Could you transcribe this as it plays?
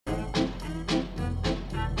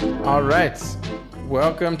All right.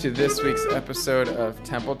 Welcome to this week's episode of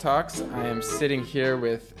Temple Talks. I am sitting here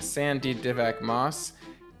with Sandy Divak Moss,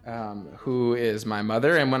 who is my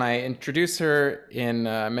mother. And when I introduce her in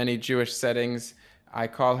many Jewish settings, I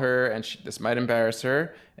call her, and this might embarrass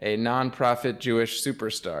her, a nonprofit Jewish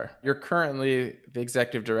superstar. You're currently the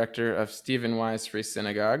executive director of Stephen Wise Free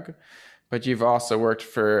Synagogue, but you've also worked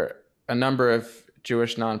for a number of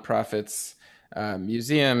Jewish nonprofits,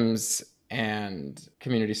 museums, and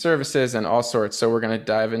community services and all sorts. So we're going to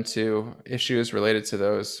dive into issues related to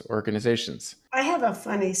those organizations. I have a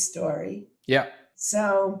funny story. Yeah.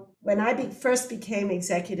 So when I first became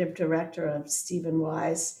executive director of Stephen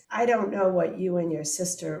Wise, I don't know what you and your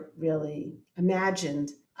sister really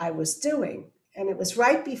imagined I was doing. And it was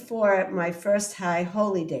right before my first High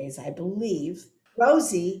Holy Days, I believe.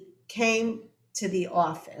 Rosie came to the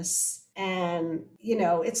office. And,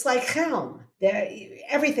 it's like Helm.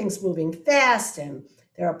 Everything's moving fast and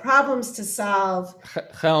there are problems to solve.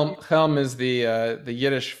 Helm is the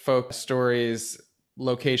Yiddish folk stories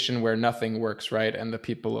location where nothing works right and the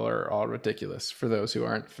people are all ridiculous, for those who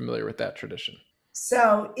aren't familiar with that tradition.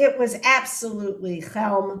 So it was absolutely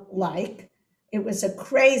Helm-like. It was a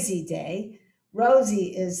crazy day.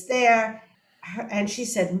 Rosie is there and she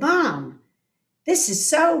said, "Mom, this is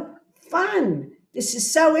so fun. This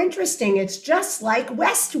is so interesting. It's just like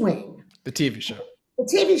West Wing." The TV show. The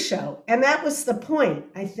TV show. And that was the point,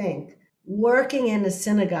 I think. Working in a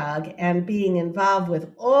synagogue and being involved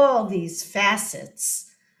with all these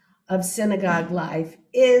facets of synagogue life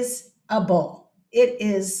is a ball. It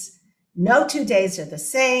is, no 2 days are the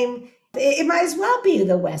same. It might as well be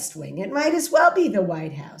the West Wing. It might as well be the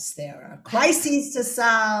White House. There are crises to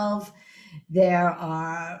solve. There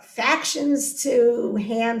are factions to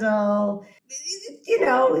handle.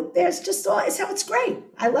 There's just all, so it's great.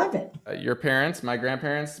 I love it. Your parents, my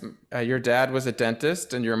grandparents, your dad was a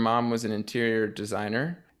dentist and your mom was an interior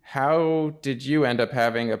designer. How did you end up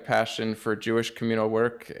having a passion for Jewish communal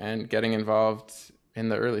work and getting involved in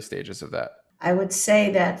the early stages of that? I would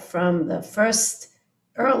say that from the first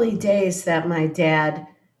early days that my dad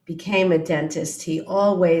became a dentist, he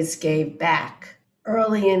always gave back.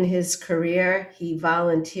 Early in his career, he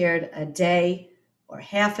volunteered a day or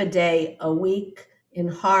half a day a week in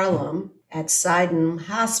Harlem at Sydenham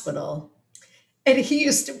Hospital. And he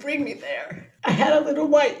used to bring me there. I had a little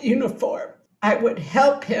white uniform. I would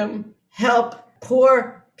help him help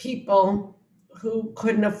poor people who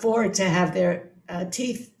couldn't afford to have their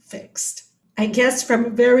teeth fixed. I guess from a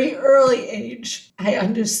very early age, I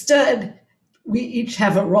understood we each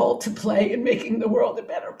have a role to play in making the world a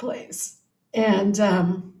better place. And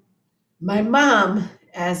my mom,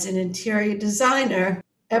 as an interior designer,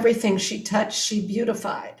 everything she touched, she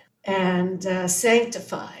beautified and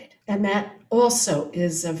sanctified. And that also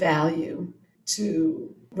is a value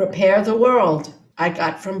to repair the world I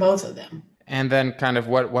got from both of them. And then kind of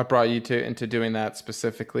what brought you into doing that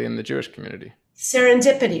specifically in the Jewish community?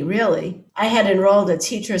 Serendipity, really. I had enrolled at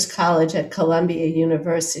Teachers College at Columbia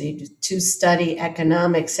University to study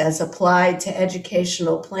economics as applied to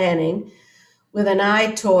educational planning with an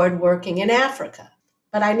eye toward working in Africa.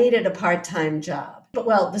 But I needed a part-time job.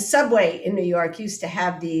 Well, the subway in New York used to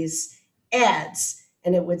have these ads,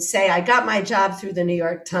 and it would say, "I got my job through the New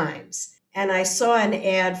York Times." And I saw an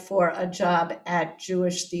ad for a job at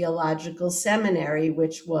Jewish Theological Seminary,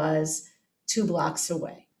 which was 2 blocks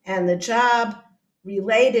away. And the job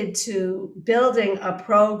related to building a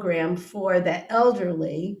program for the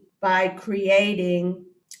elderly by creating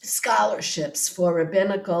scholarships for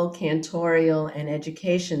rabbinical, cantorial, and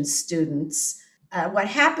education students. What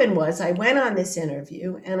happened was I went on this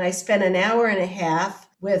interview and I spent an hour and a half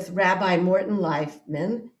with Rabbi Morton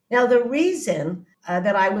Leifman. Now, the reason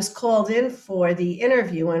that I was called in for the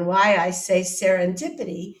interview and why I say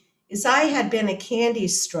serendipity is I had been a candy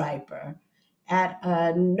striper at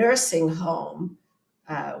a nursing home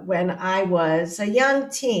when I was a young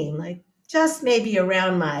teen, like just maybe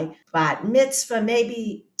around my bat mitzvah,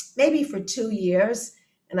 maybe for 2 years.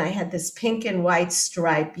 And I had this pink and white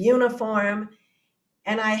stripe uniform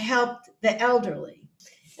and I helped the elderly.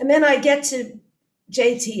 And then I get to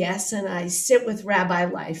JTS and I sit with Rabbi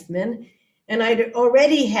Leifman, and I'd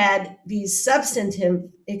already had these substantive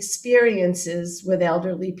experiences with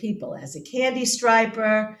elderly people as a candy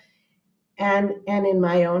striper and in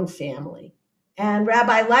my own family. And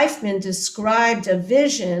Rabbi Leifman described a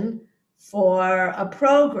vision for a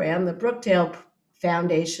program the Brookdale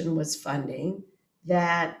Foundation was funding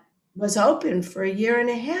that was open for a year and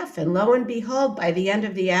a half. And lo and behold, by the end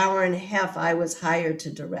of the hour and a half, I was hired to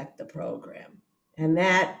direct the program. And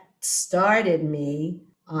that started me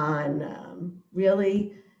on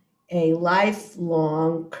really a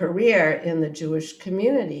lifelong career in the Jewish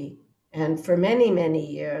community, and for many, many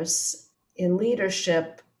years in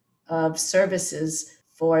leadership of services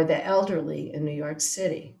for the elderly in New York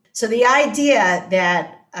City. So the idea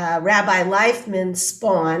that Rabbi Leifman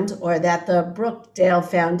spawned, or that the Brookdale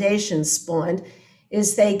Foundation spawned,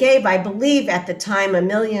 is they gave, I believe at the time, $1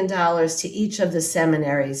 million to each of the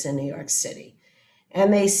seminaries in New York City.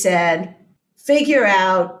 And they said, figure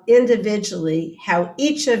out individually how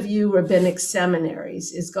each of you rabbinic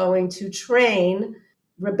seminaries is going to train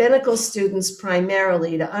rabbinical students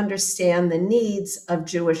primarily to understand the needs of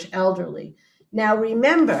Jewish elderly. Now,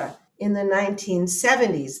 remember, in the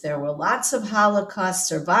 1970s, there were lots of Holocaust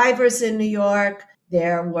survivors in New York.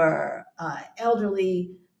 There were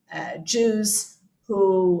elderly Jews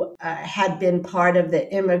who had been part of the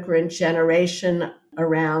immigrant generation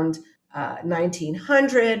around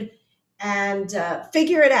 1900, and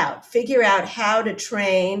figure out how to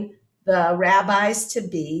train the rabbis to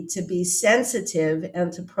be sensitive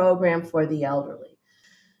and to program for the elderly.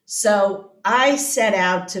 So I set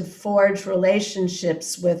out to forge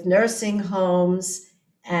relationships with nursing homes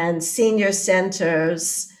and senior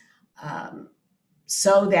centers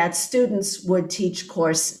so that students would teach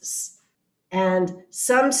courses. And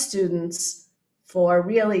some students, for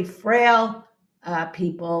really frail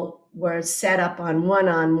people, were set up on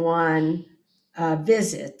one-on-one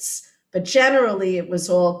visits. But generally, it was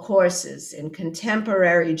all courses in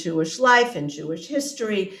contemporary Jewish life and Jewish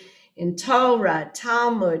history, in Torah,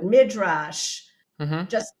 Talmud, Midrash,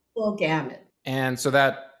 just full gamut. And so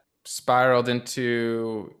that spiraled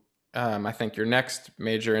into, I think, your next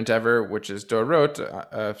major endeavor, which is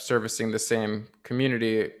Dorot, servicing the same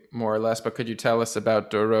community, more or less. But could you tell us about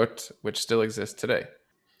Dorot, which still exists today?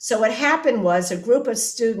 So what happened was a group of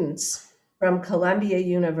students from Columbia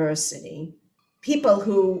University, people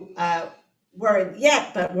who weren't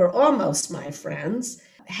yet, but were almost my friends,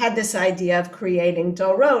 had this idea of creating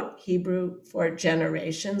Dorot, Hebrew for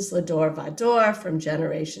generations, Lador Vador, from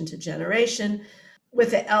generation to generation,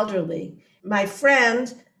 with the elderly. My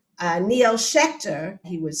friend, Neil Schechter,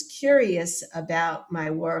 he was curious about my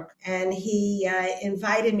work, and he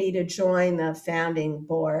invited me to join the founding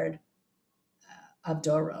board of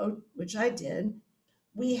Dorot, which I did.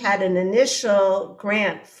 We had an initial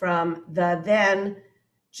grant from the then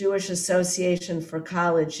Jewish Association for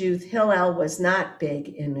College Youth. Hillel was not big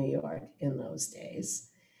in New York in those days.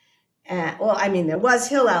 There was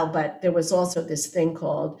Hillel, but there was also this thing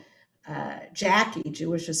called Jackie,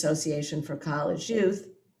 Jewish Association for College Youth.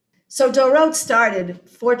 So Dorot started,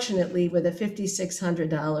 fortunately, with a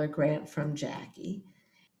 $5,600 grant from Jackie.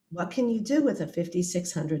 What can you do with a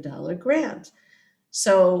 $5,600 grant?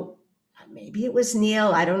 So maybe it was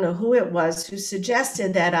Neil, I don't know who it was, who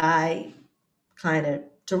suggested that I kind of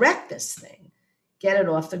direct this thing, get it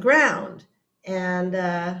off the ground. And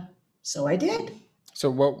so I did. So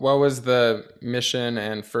what was the mission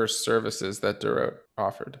and first services that Dorot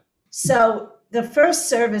offered? So the first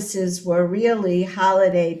services were really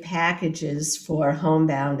holiday packages for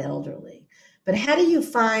homebound elderly. But how do you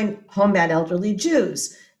find homebound elderly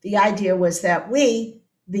Jews? The idea was that we,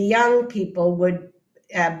 the young people, would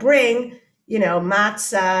bring,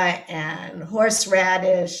 matzah and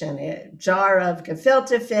horseradish and a jar of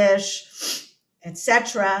gefilte fish,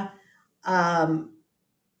 etc.,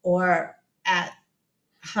 or at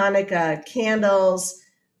Hanukkah candles,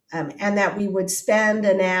 and that we would spend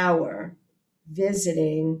an hour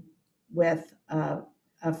visiting with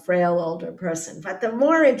a frail older person. But the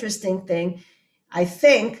more interesting thing, I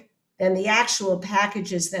think, than the actual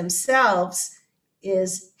packages themselves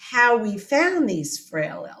is how we found these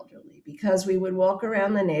frail elderly, because we would walk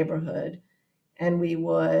around the neighborhood and we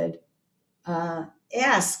would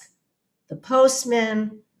ask the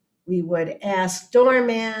postman, we would ask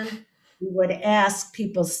doorman, we would ask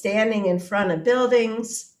people standing in front of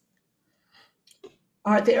buildings,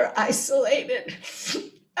 are there isolated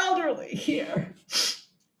elderly here?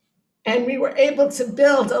 And we were able to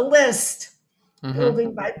build a list,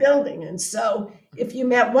 building by building. And so if you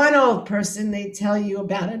met one old person, they'd tell you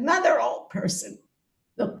about another old person.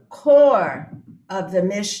 The core of the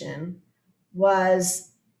mission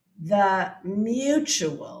was the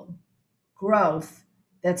mutual growth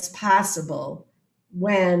that's possible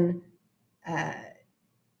when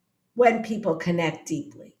people connect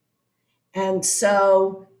deeply. And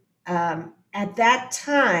so at that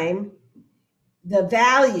time, the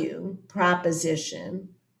value proposition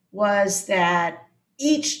was that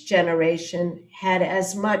each generation had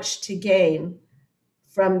as much to gain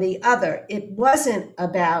from the other. It wasn't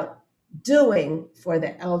about doing for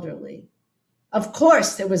the elderly. Of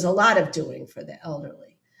course, there was a lot of doing for the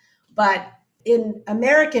elderly, but In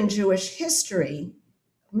American Jewish history,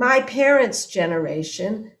 my parents'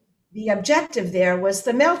 generation, the objective there was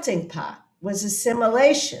the melting pot, was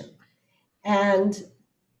assimilation. And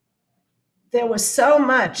there was so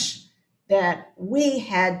much that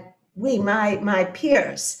my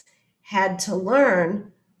peers, had to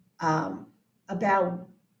learn about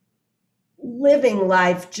living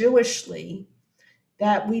life Jewishly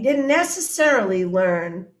that we didn't necessarily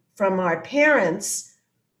learn from our parents,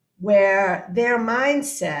 where their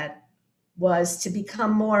mindset was to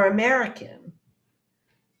become more American,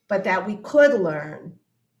 but that we could learn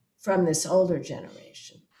from this older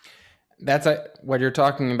generation. What you're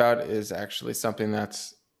talking about is actually something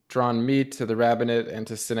that's drawn me to the rabbinate and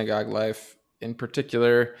to synagogue life in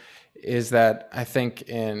particular, is that I think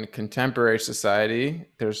in contemporary society,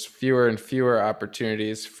 there's fewer and fewer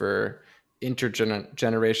opportunities for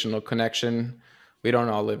intergenerational connection. We don't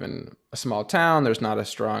all live in a small town. There's not a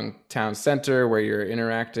strong town center where you're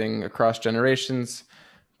interacting across generations.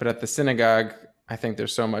 But at the synagogue, I think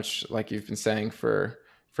there's so much, like you've been saying, for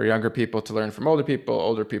younger people to learn from older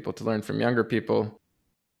people to learn from younger people.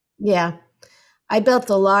 Yeah. I built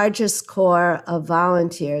the largest corps of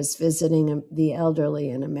volunteers visiting the elderly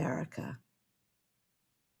in America.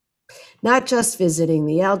 Not just visiting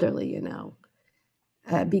the elderly,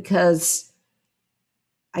 because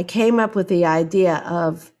I came up with the idea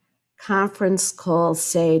of conference call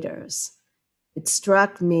seders. It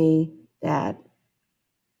struck me that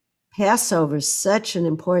Passover is such an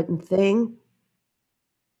important thing,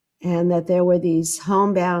 and that there were these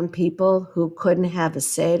homebound people who couldn't have a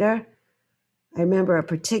seder. I remember a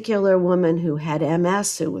particular woman who had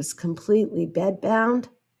MS who was completely bedbound.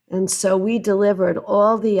 And so we delivered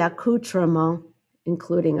all the accoutrements,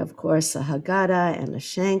 including, of course, a Haggadah and a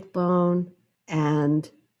shank bone. And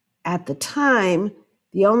at the time,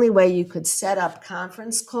 the only way you could set up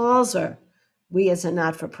conference calls, or we as a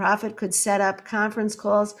not-for-profit could set up conference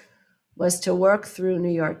calls, was to work through New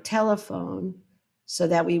York Telephone, so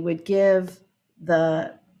that we would give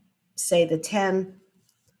the 10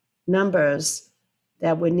 numbers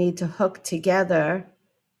that would need to hook together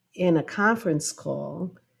in a conference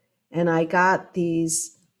call. And I got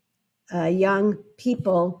these young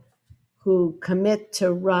people who commit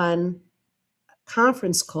to run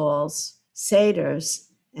conference calls, seders.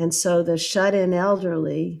 And so the shut-in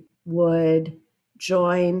elderly would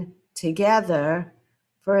join together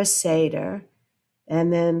for a seder.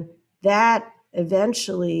 And then that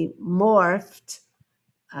eventually morphed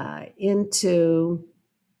into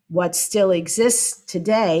what still exists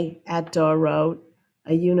today at Dorot,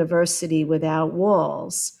 a university without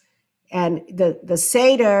walls. And the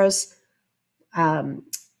seders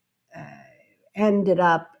ended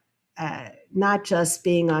up not just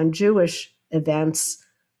being on Jewish events,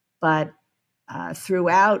 but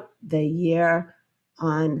throughout the year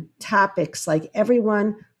on topics like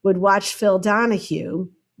everyone would watch Phil Donahue,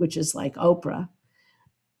 which is like Oprah,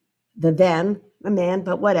 a man,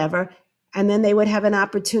 but whatever. And then they would have an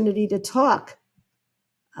opportunity to talk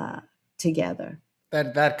together.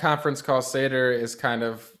 That conference call Seder is kind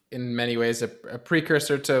of, in many ways, a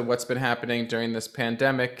precursor to what's been happening during this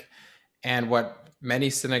pandemic, and what many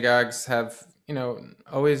synagogues have,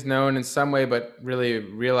 always known in some way, but really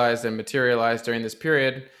realized and materialized during this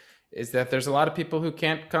period, is that there's a lot of people who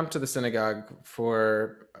can't come to the synagogue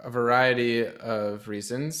for a variety of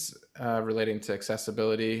reasons relating to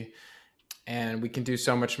accessibility. And we can do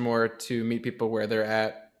so much more to meet people where they're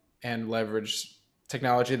at and leverage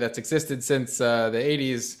technology that's existed since the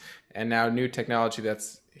 80s, and now new technology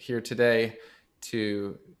that's here today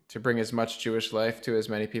to bring as much Jewish life to as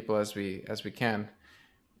many people as we can.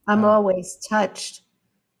 I'm always touched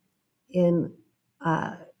in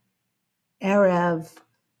Erev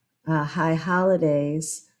high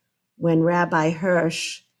holidays when Rabbi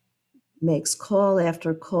Hirsch makes call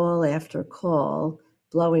after call after call,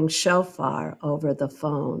 blowing shofar over the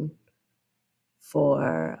phone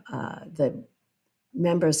for the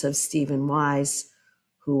members of Stephen Wise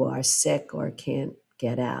who are sick or can't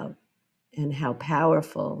get out, and how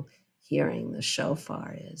powerful hearing the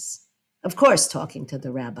shofar is. Of course, talking to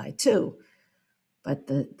the rabbi too, but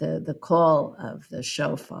the call of the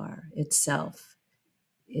shofar itself,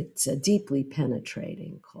 it's a deeply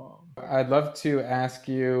penetrating call. I'd love to ask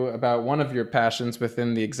you about one of your passions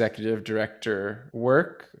within the executive director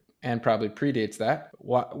work, and probably predates that.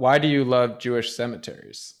 Why do you love Jewish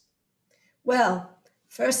cemeteries? Well,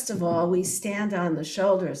 first of all, we stand on the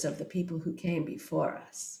shoulders of the people who came before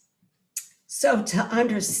us. So to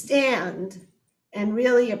understand and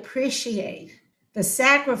really appreciate the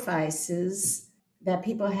sacrifices that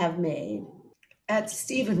people have made, at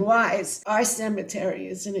Stephen Wise, our cemetery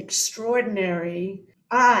is an extraordinary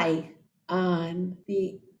eye on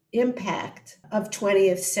the impact of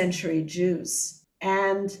 20th century Jews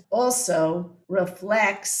and also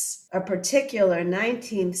reflects a particular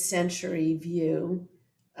 19th century view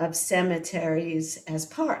of cemeteries as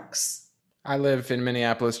parks. I live in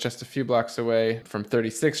Minneapolis, just a few blocks away from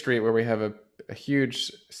 36th Street, where we have a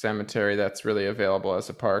huge cemetery that's really available as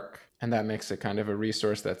a park. And that makes it kind of a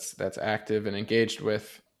resource that's active and engaged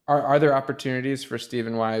with. Are there opportunities for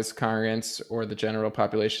Stephen Wise congregants or the general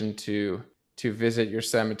population to visit your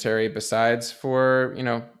cemetery besides for,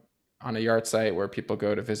 on a yard site where people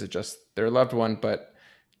go to visit just their loved one, but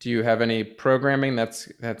do you have any programming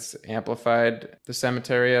that's amplified the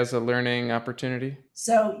cemetery as a learning opportunity?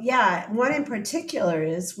 So yeah, one in particular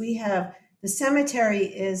is the cemetery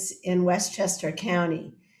is in Westchester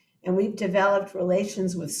County, and we've developed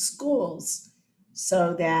relations with schools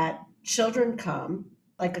so that children come,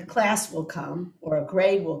 like a class will come or a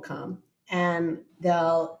grade will come, and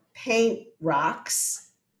they'll paint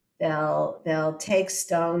rocks. They'll take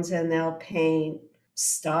stones and they'll paint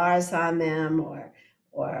stars on them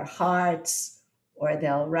or hearts, or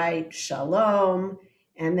they'll write shalom.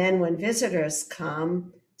 And then when visitors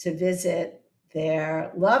come to visit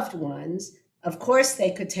their loved ones, of course,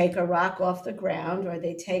 they could take a rock off the ground, or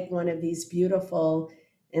they take one of these beautiful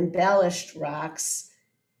embellished rocks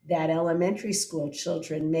that elementary school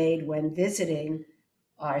children made when visiting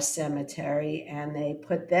our cemetery, and they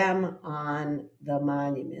put them on the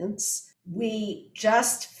monuments. We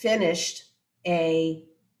just finished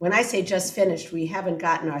when I say just finished, we haven't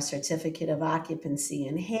gotten our certificate of occupancy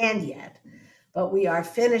in hand yet, but we are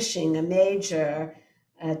finishing a major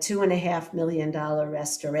 $2.5 million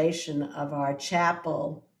restoration of our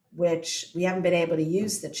chapel, which we haven't been able to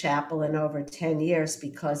use the chapel in over 10 years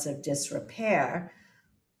because of disrepair.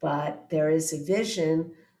 But there is a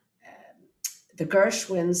vision. The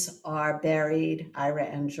Gershwins are buried, Ira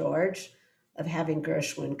and George, of having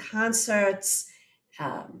Gershwin concerts.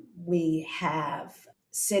 We have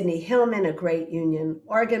Sidney Hillman, a great union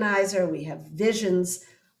organizer. We have visions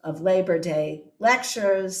of Labor Day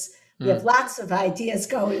lectures. We have lots of ideas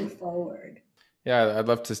going forward. Yeah, I'd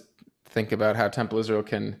love to think about how Temple Israel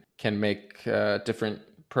can make different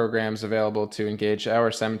programs available to engage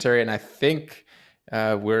our cemetery. And I think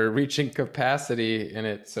we're reaching capacity in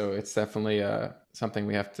it. So it's definitely something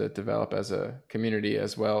we have to develop as a community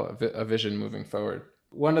as well, a vision moving forward.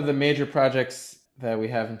 One of the major projects that we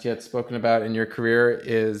haven't yet spoken about in your career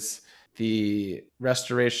is the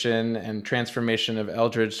restoration and transformation of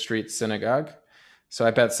Eldridge Street Synagogue. So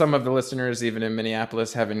I bet some of the listeners, even in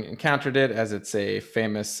Minneapolis, haven't encountered it, as it's a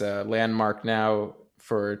famous landmark now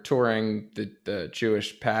for touring the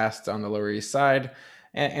Jewish past on the Lower East Side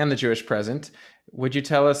and the Jewish present. Would you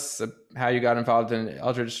tell us how you got involved in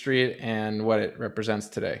Eldridge Street and what it represents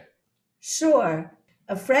today? Sure.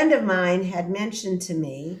 A friend of mine had mentioned to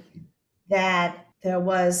me that there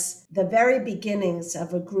was the very beginnings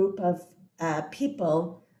of a group of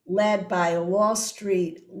people led by a Wall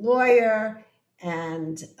Street lawyer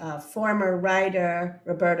and former writer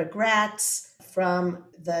Roberta Gratz from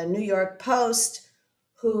the New York Post,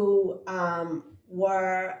 who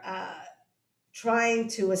were trying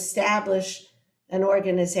to establish an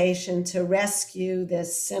organization to rescue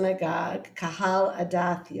this synagogue, Kahal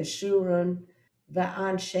Adath Yeshurun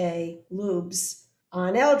Va'anshe Lubs,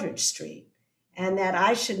 on Eldridge Street, and that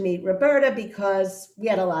I should meet Roberta because we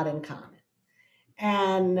had a lot in common,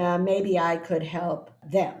 and maybe I could help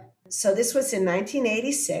them. So this was in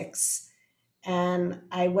 1986, and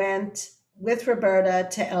I went with Roberta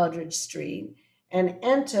to Eldridge Street and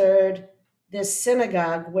entered this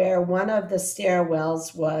synagogue where one of the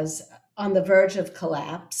stairwells was on the verge of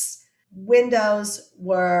collapse. Windows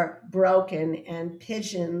were broken and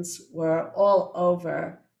pigeons were all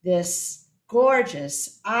over this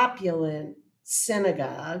gorgeous, opulent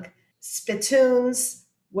synagogue. Spittoons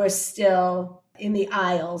were still in the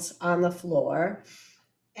aisles on the floor.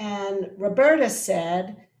 And Roberta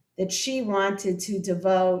said that she wanted to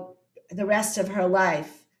devote the rest of her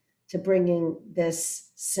life to bringing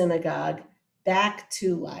this synagogue back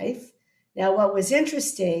to life. Now, what was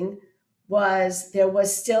interesting was there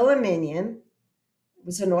was still a minyan. It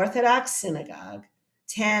was an Orthodox synagogue.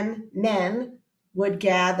 10 men would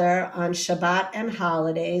gather on Shabbat and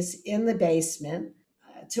holidays in the basement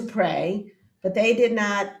to pray, but they did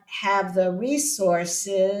not have the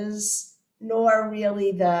resources nor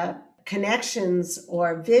really the connections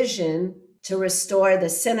or vision to restore the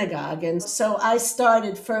synagogue. And so I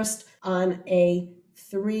started first on a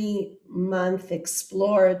 3-month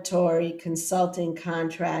exploratory consulting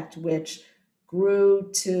contract, which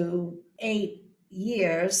grew to 8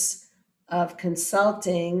 years of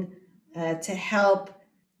consulting to help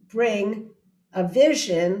bring a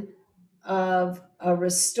vision of a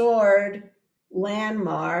restored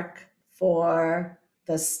landmark for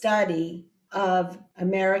the study of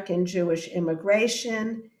American Jewish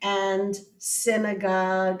immigration and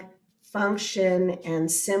synagogue function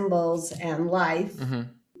and symbols and life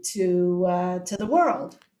to the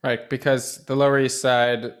world. Right, because the Lower East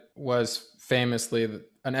Side was famously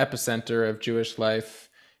an epicenter of Jewish life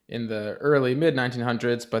in the early mid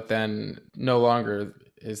 1900s, but then no longer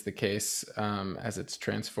is the case as it's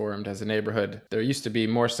transformed as a neighborhood. There used to be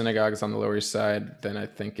more synagogues on the Lower East Side than I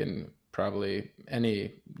think in probably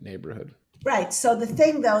any neighborhood. Right. So the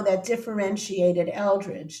thing, though, that differentiated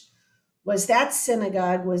Eldridge was that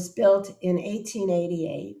synagogue was built in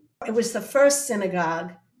 1888. It was the first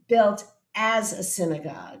synagogue built as a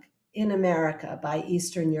synagogue in America by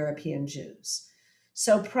Eastern European Jews.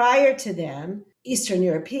 So prior to then, Eastern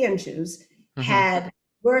European Jews had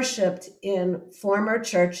worshiped in former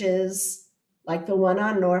churches like the one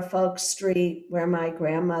on Norfolk Street where my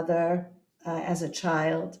grandmother as a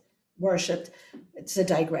child worshiped. It's a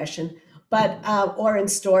digression, but or in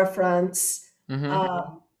storefronts.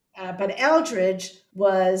 But Eldridge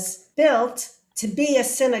was built to be a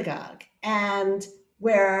synagogue, and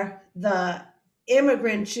where the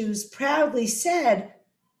immigrant Jews proudly said,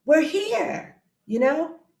 "We're here." You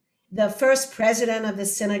know, the first president of the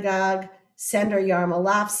synagogue, Sender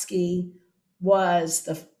Yarmolovsky, was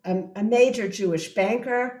a major Jewish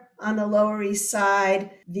banker on the Lower East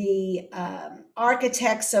Side. The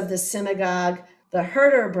architects of the synagogue, the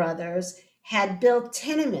Herder brothers, had built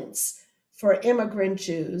tenements for immigrant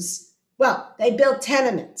Jews. Well, they built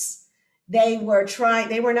tenements. They were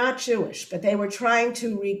not Jewish, but they were trying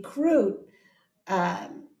to recruit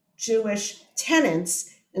Jewish tenants.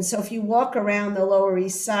 And so if you walk around the Lower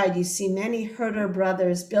East Side, you see many Herder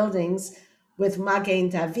brothers buildings with Magen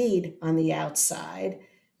David on the outside.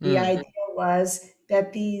 The idea was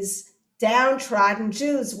that these downtrodden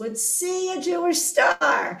Jews would see a Jewish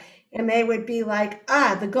star and they would be like,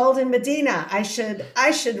 the Golden Medina, I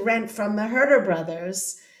should rent from the Herder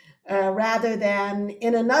brothers rather than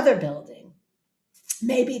in another building.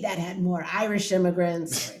 Maybe that had more Irish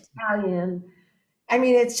immigrants or Italian. I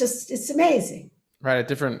mean, it's amazing. Right,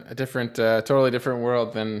 a totally different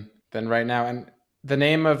world than right now. And the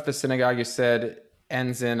name of the synagogue you said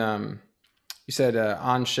ends in you said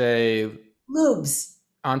Anshe Lubes.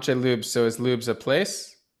 Anshe Lubes. So is Lubes a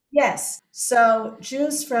place? Yes. So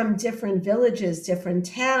Jews from different villages, different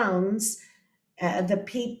towns, the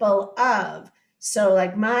people of. So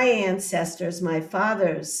like my ancestors, my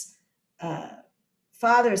father's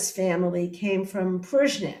family came from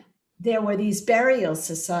Pruzhny. There were these burial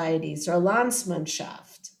societies or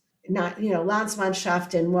Landsmannschaft.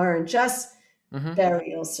 Landsmannschaften weren't just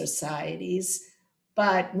burial societies,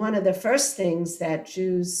 but one of the first things that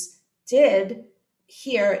Jews did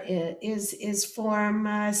here is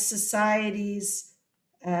form societies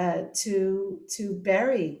to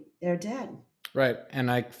bury their dead. Right, and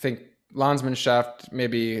I think Landsmannschaft,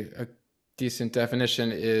 maybe a decent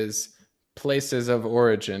definition, is places of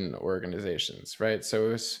origin organizations, right?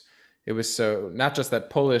 So it was so not just that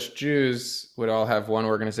Polish Jews would all have one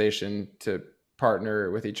organization to partner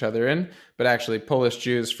with each other in, but actually Polish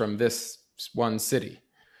Jews from this one city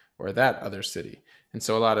or that other city. And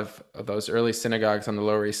so a lot of those early synagogues on the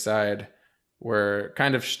Lower East Side were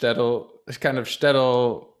kind of shtetl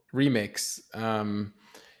remakes.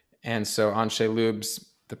 And so Anshe Lubes,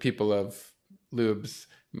 the people of Lubes,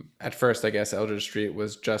 at first, I guess Eldridge Street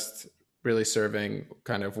was just really serving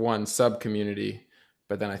kind of one sub-community,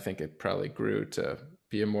 but then I think it probably grew to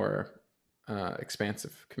be a more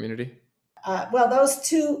expansive community. Well, those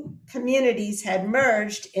two communities had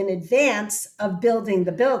merged in advance of building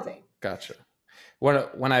the building. Gotcha.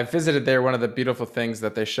 When I visited there, one of the beautiful things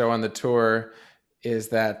that they show on the tour is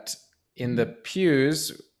that in the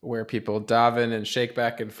pews where people daven and shake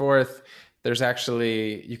back and forth, there's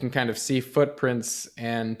actually, you can kind of see footprints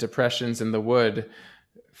and depressions in the wood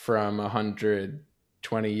from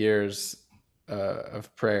 120 years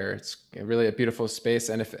of prayer. It's really a beautiful space.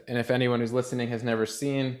 And if anyone who's listening has never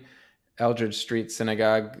seen Eldridge Street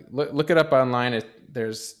Synagogue, look it up online.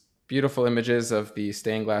 There's beautiful images of the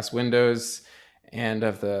stained glass windows and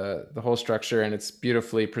of the whole structure, and it's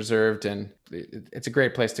beautifully preserved, and it's a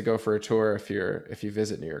great place to go for a tour if you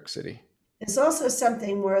visit New York City. There's also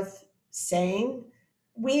something worth saying.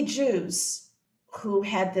 We Jews who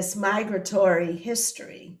had this migratory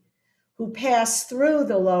history, who passed through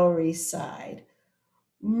the Lower East Side,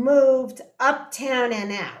 moved uptown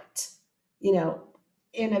and out.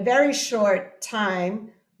 In a very short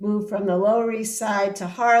time, moved from the Lower East Side to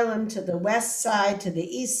Harlem, to the West Side, to the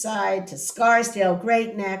East Side, to Scarsdale,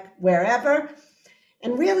 Great Neck, wherever,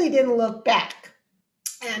 and really didn't look back.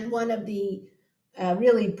 And one of the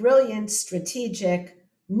really brilliant strategic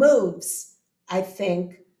moves, I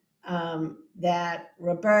think, that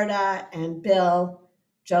Roberta and Bill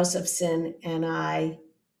Josephson and I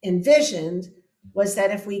envisioned was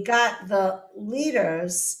that if we got the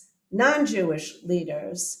leaders, non-Jewish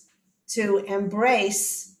leaders, to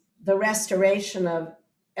embrace the restoration of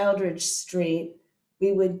Eldridge Street,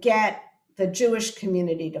 we would get the Jewish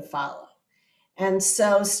community to follow. And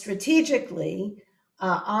so strategically,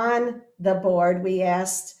 on the board, we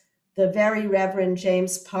asked the very Reverend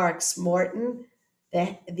James Parks Morton,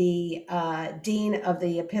 the Dean of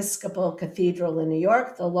the Episcopal Cathedral in New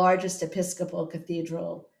York, the largest Episcopal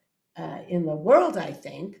cathedral in the world, I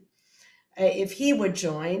think, if he would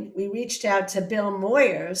join. We reached out to Bill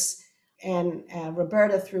Moyers, and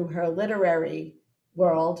Roberta, through her literary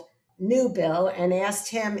world, knew Bill, and asked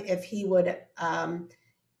him if he would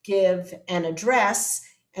give an address.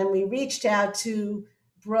 And we reached out to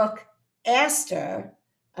Brooke Astor,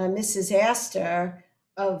 Mrs. Astor,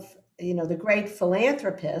 of the great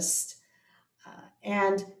philanthropist,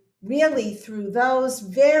 and really through those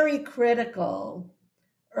very critical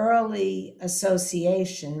early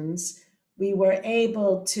associations, we were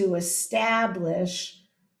able to establish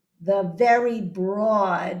the very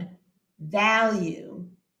broad value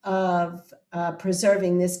of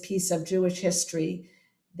preserving this piece of Jewish history,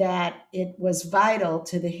 that it was vital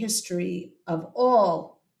to the history of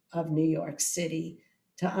all of New York City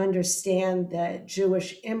to understand the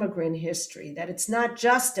Jewish immigrant history, that it's not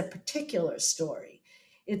just a particular story.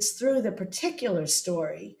 It's through the particular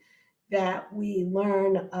story that we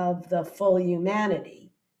learn of the full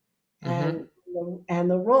humanity and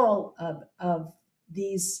the role of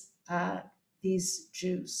these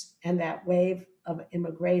Jews, and that wave of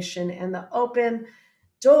immigration, and the open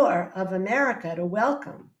door of America to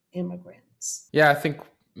welcome immigrants. Yeah, I think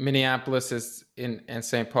Minneapolis and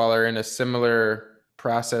St. Paul are in a similar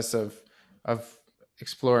process of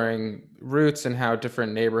exploring roots and how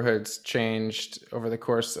different neighborhoods changed over the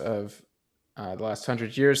course of the last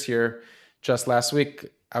 100 years here. Just last week,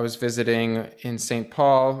 I was visiting in St.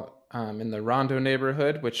 Paul in the Rondo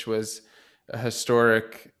neighborhood, which was a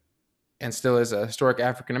historic and still is a historic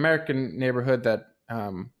African-American neighborhood that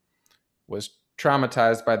was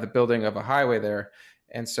traumatized by the building of a highway there.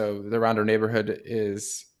 And so the Rondo neighborhood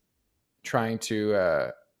is trying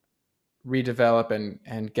to redevelop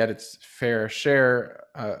and get its fair share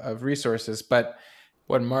of resources. But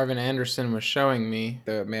what Marvin Anderson was showing me,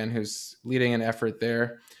 the man who's leading an effort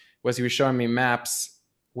there, was he was showing me maps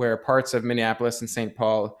where parts of Minneapolis and St.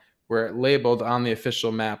 Paul were labeled on the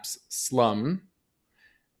official maps slum.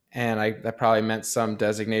 And that probably meant some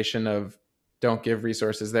designation of don't give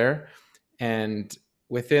resources there. And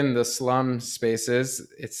within the slum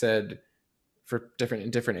spaces, it said for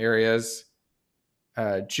different areas,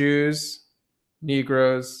 Jews,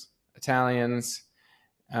 Negroes, Italians,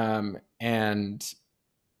 and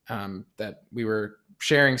that we were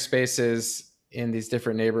sharing spaces in these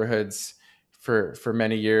different neighborhoods for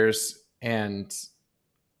many years, and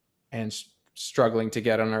struggling to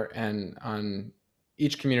get on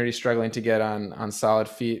each community struggling to get on solid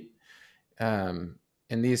feet in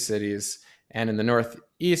these cities. And in the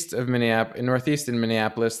northeast in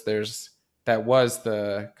Minneapolis, that was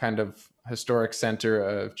the kind of historic center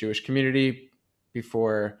of Jewish community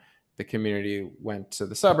before the community went to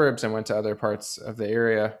the suburbs and went to other parts of the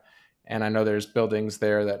area. And I know there's buildings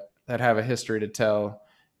there that have a history to tell.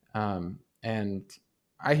 And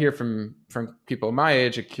I hear from people my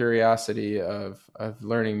age a curiosity of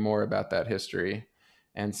learning more about that history,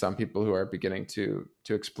 and some people who are beginning to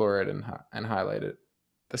explore it and highlight it.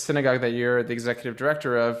 The synagogue that you're the executive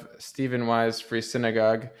director of, Stephen Wise Free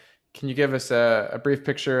Synagogue, can you give us a brief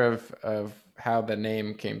picture of how the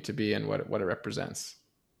name came to be and what it represents?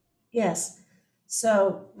 Yes.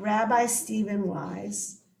 So Rabbi Stephen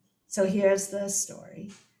Wise, so here's the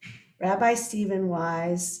story. Rabbi Stephen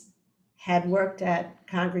Wise had worked at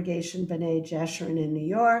Congregation B'nai Jeshurun in New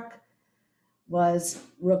York, was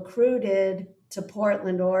recruited to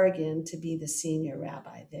Portland, Oregon to be the senior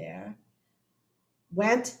rabbi there,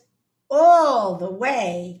 went all the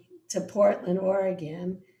way to Portland,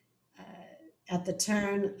 Oregon at the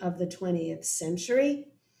turn of the 20th century,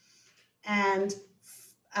 and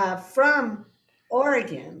from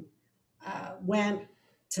Oregon went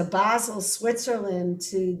to Basel, Switzerland,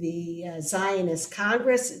 to the Zionist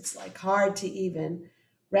Congress. It's like hard to even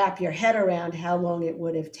wrap your head around how long it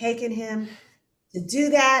would have taken him to do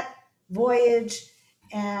that voyage.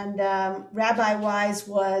 And Rabbi Wise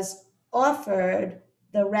was offered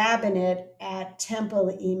the rabbinate at Temple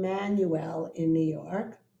Emmanuel in New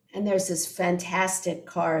York. And there's this fantastic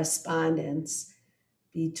correspondence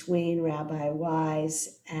between Rabbi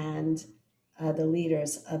Wise and the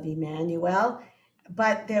leaders of Emmanuel.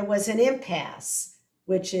 But there was an impasse,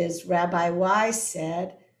 which is Rabbi Wise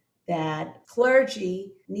said that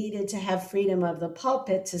clergy needed to have freedom of the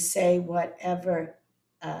pulpit to say whatever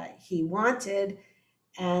he wanted.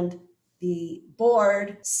 And the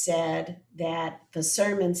board said that the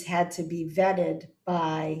sermons had to be vetted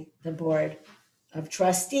by the board of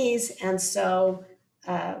trustees. And so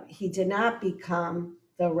he did not become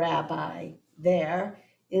the rabbi there.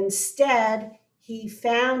 Instead, he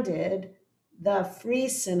founded the Free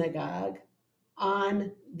Synagogue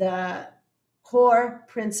on the core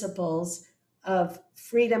principles of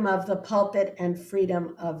freedom of the pulpit and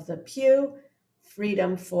freedom of the pew,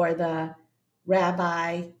 freedom for the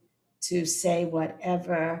rabbi to say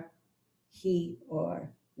whatever he,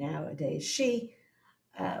 or nowadays she,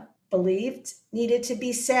 believed needed to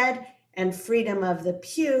be said, and freedom of the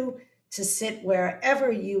pew to sit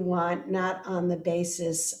wherever you want, not on the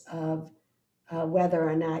basis of whether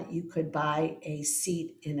or not you could buy a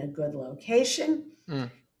seat in a good location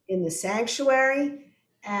in the sanctuary.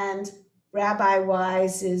 And Rabbi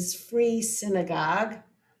Wise's Free Synagogue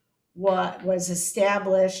was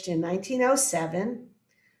established in 1907.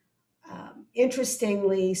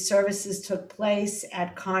 Interestingly, services took place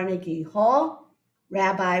at Carnegie Hall.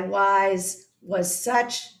 Rabbi Wise was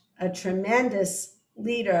such a tremendous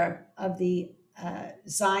leader of the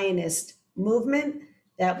Zionist movement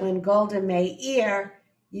that when Golda Meir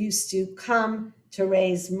used to come to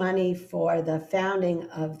raise money for the founding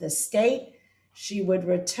of the state, she would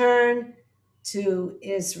return to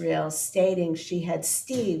Israel stating she had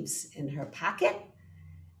Steves in her pocket.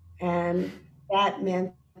 And that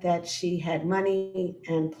meant that she had money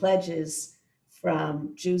and pledges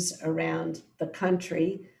from Jews around the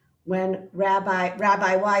country. When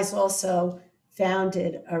Rabbi Wise also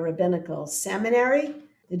founded a rabbinical seminary,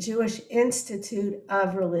 the Jewish Institute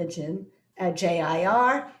of Religion at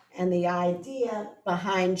JIR, and the idea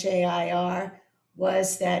behind JIR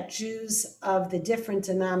was that Jews of the different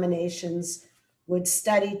denominations would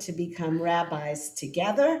study to become rabbis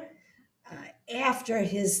together. After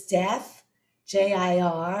his death,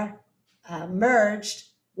 JIR merged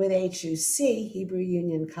with HUC, Hebrew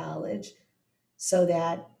Union College, so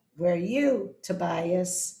that where you,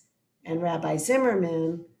 Tobias, and Rabbi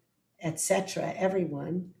Zimmerman, etc.,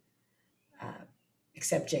 everyone,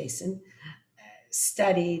 except Jason,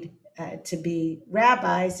 studied to be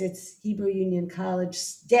rabbis, it's Hebrew Union College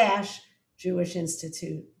 - Jewish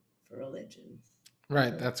Institute for Religion.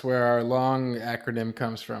 Right, that's where our long acronym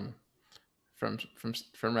comes from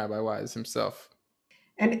Rabbi Wise himself.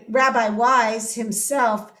 And Rabbi Wise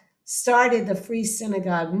himself started the Free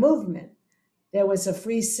Synagogue movement. There was a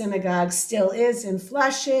Free Synagogue, still is, in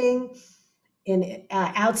Flushing,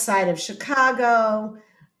 outside of Chicago.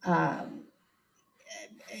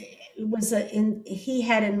 He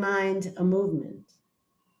had in mind a movement.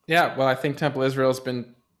 Yeah, well, I think Temple Israel's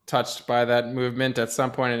been touched by that movement at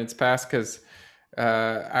some point in its past, because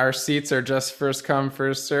our seats are just first come,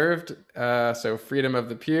 first served. So freedom of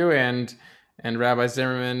the pew, and Rabbi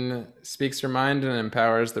Zimmerman speaks her mind and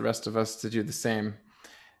empowers the rest of us to do the same.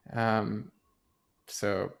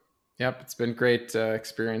 So, yep, it's been great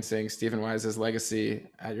experiencing Stephen Wise's legacy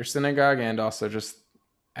at your synagogue, and also just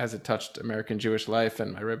as it touched American Jewish life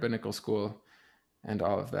and my rabbinical school and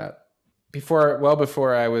all of that.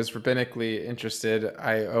 Before I was rabbinically interested,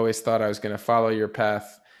 I always thought I was going to follow your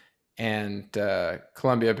path, and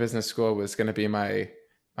Columbia Business School was going to be my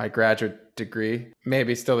graduate degree.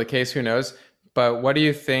 Maybe still the case, who knows? But what do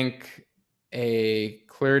you think a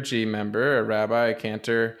clergy member, a rabbi, a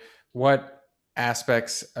cantor, what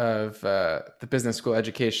aspects of the business school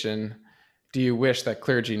education do you wish that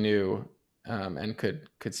clergy knew and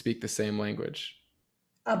could speak the same language?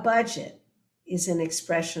 A budget is an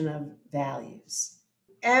expression of values.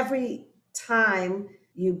 Every time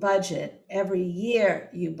you budget, every year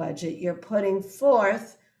you budget, you're putting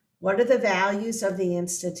forth what are the values of the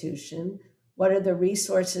institution, what are the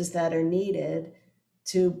resources that are needed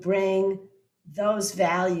to bring those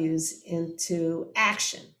values into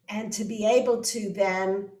action. And to be able to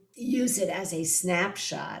then use it as a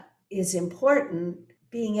snapshot is important.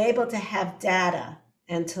 Being able to have data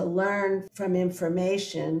and to learn from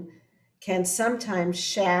information can sometimes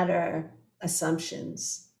shatter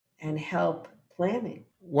assumptions and help planning.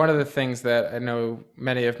 One of the things that I know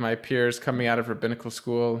many of my peers coming out of rabbinical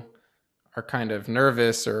school are kind of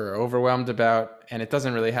nervous or overwhelmed about, and it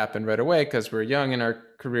doesn't really happen right away because we're young in our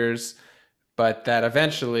careers, but that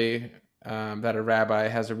eventually that a rabbi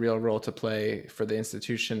has a real role to play for the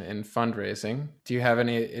institution in fundraising. Do you have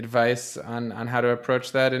any advice on how to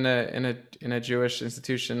approach that in a Jewish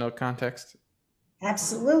institutional context?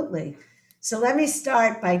 Absolutely. So let me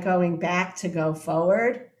start by going back to go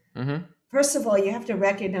forward. Mm-hmm. First of all, you have to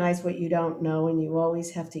recognize what you don't know, and you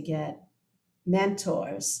always have to get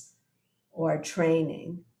mentors or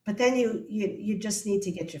training. But then you just need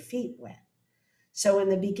to get your feet wet. So in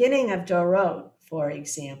the beginning of Dorot, for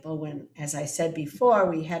example, when, as I said before,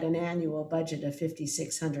 we had an annual budget of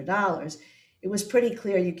 $5,600, it was pretty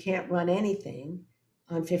clear you can't run anything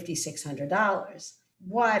on $5,600.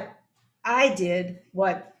 What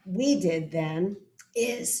we did then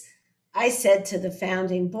is I said to the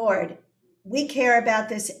founding board, we care about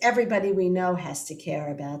this. Everybody we know has to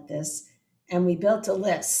care about this. And we built a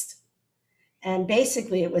list. And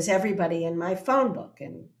basically, it was everybody in my phone book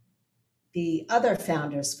and the other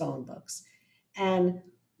founders' phone books. And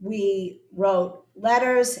we wrote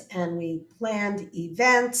letters and we planned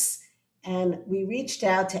events and we reached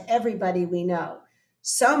out to everybody we know.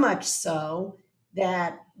 So much so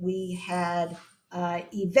that we had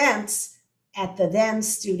events at the then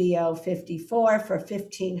Studio 54 for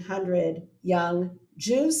 1,500 young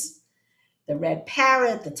Jews, the Red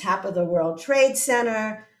Parrot, the top of the World Trade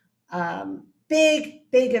Center, big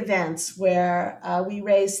events where we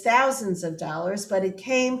raised thousands of dollars, but it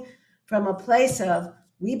came from a place of,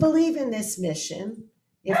 we believe in this mission.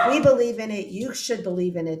 If we believe in it, you should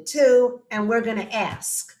believe in it too, and we're going to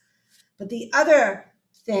ask. But the other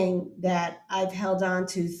thing that I've held on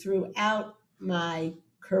to throughout my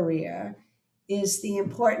career is the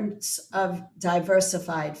importance of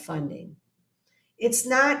diversified funding. It's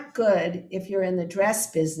not good if you're in the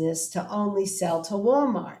dress business to only sell to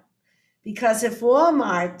Walmart. Because if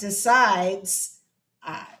Walmart decides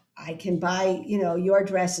I can buy, your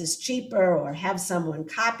dresses cheaper or have someone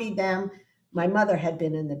copy them, my mother had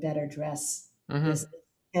been in the better dress business,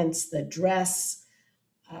 hence the dress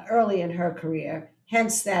early in her career,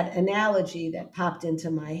 hence that analogy that popped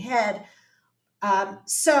into my head.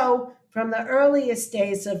 So from the earliest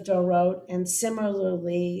days of Dorot and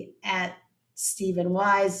similarly at Stephen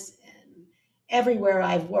Wise and everywhere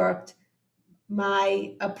I've worked,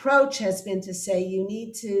 my approach has been to say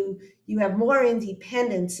you have more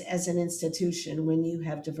independence as an institution when you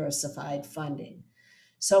have diversified funding.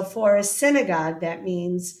 So for a synagogue, that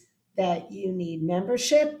means that you need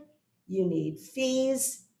membership, you need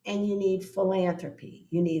fees, and you need philanthropy.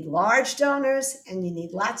 You need large donors and you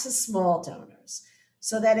need lots of small donors.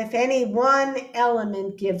 So that if any one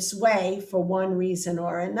element gives way for one reason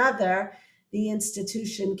or another, the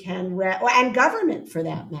institution and government for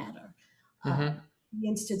that matter, the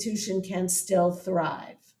institution can still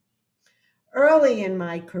thrive. Early in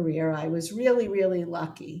my career, I was really, really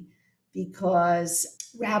lucky because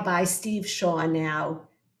Rabbi Steve Shaw, now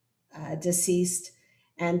deceased,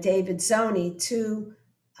 and David Zoni, two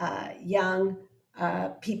young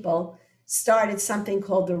people, started something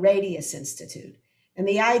called the Radius Institute. And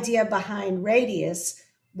the idea behind Radius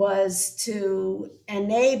was to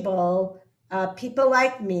enable people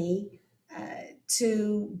like me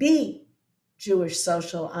to be Jewish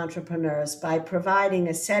social entrepreneurs by providing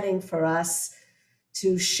a setting for us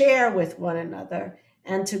to share with one another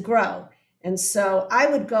and to grow. And so I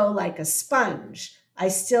would go like a sponge. I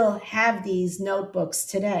still have these notebooks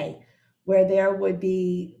today where there would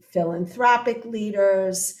be philanthropic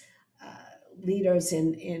leaders, leaders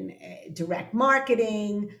in direct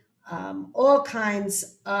marketing, all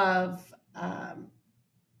kinds of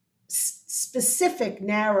specific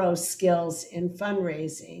narrow skills in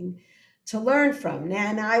fundraising to learn from.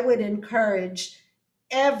 And I would encourage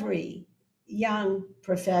every young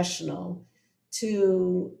professional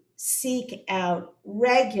to seek out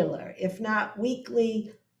regular, if not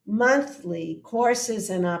weekly, monthly courses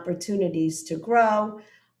and opportunities to grow.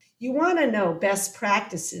 You want to know best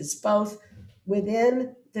practices, both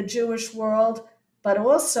within the Jewish world, but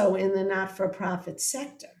also in the not-for-profit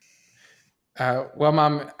sector. Well,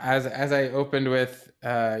 Mom, as I opened with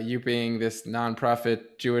you being this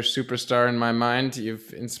nonprofit Jewish superstar in my mind,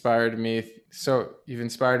 you've inspired me. So you've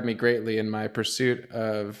inspired me greatly in my pursuit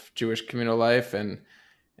of Jewish communal life and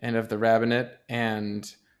of the rabbinate,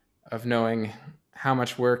 and of knowing how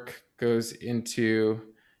much work goes into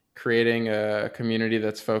creating a community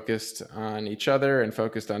that's focused on each other and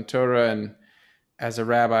focused on Torah. And as a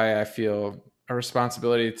rabbi, I feel a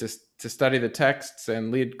responsibility to study the texts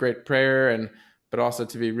and lead great prayer, but also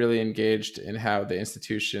to be really engaged in how the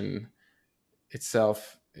institution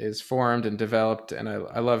itself is formed and developed. And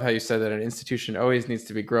I love how you said that an institution always needs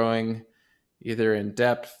to be growing either in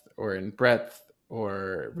depth or in breadth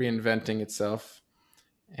or reinventing itself.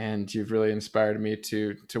 And you've really inspired me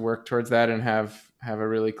to work towards that and have a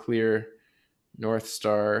really clear North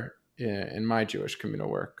Star in my Jewish communal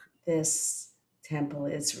work. This Temple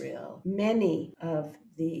Israel, many of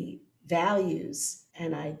the values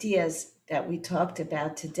and ideas that we talked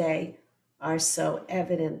about today are so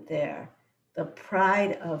evident there. The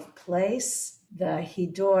pride of place, the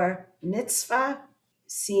Hiddur mitzvah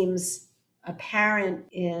seems apparent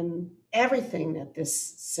in everything that this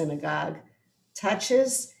synagogue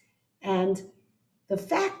touches. And the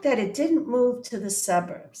fact that it didn't move to the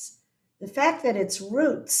suburbs, the fact that its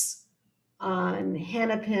roots on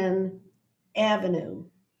Hennepin Avenue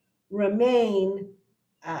remain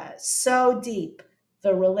so deep,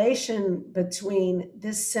 the relation between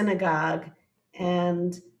this synagogue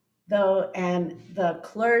and the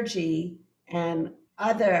clergy and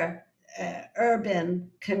other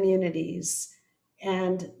urban communities,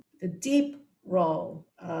 and the deep role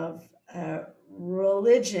of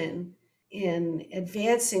religion in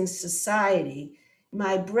advancing society,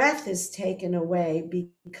 my breath is taken away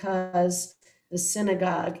because the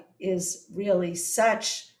synagogue is really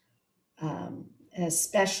such a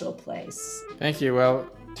special place. Thank you. Well,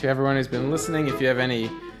 to everyone who's been listening, if you have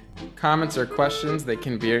any comments or questions, they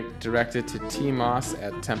can be directed to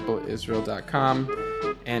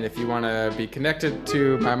tmoss@templeisrael.com. And if you want to be connected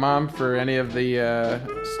to my mom for any of the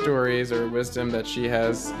stories or wisdom that she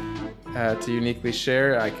has to uniquely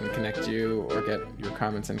share, I can connect you or get your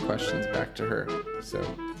comments and questions back to her. So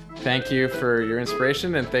thank you for your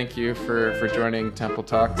inspiration, and thank you for joining Temple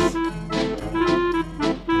Talks.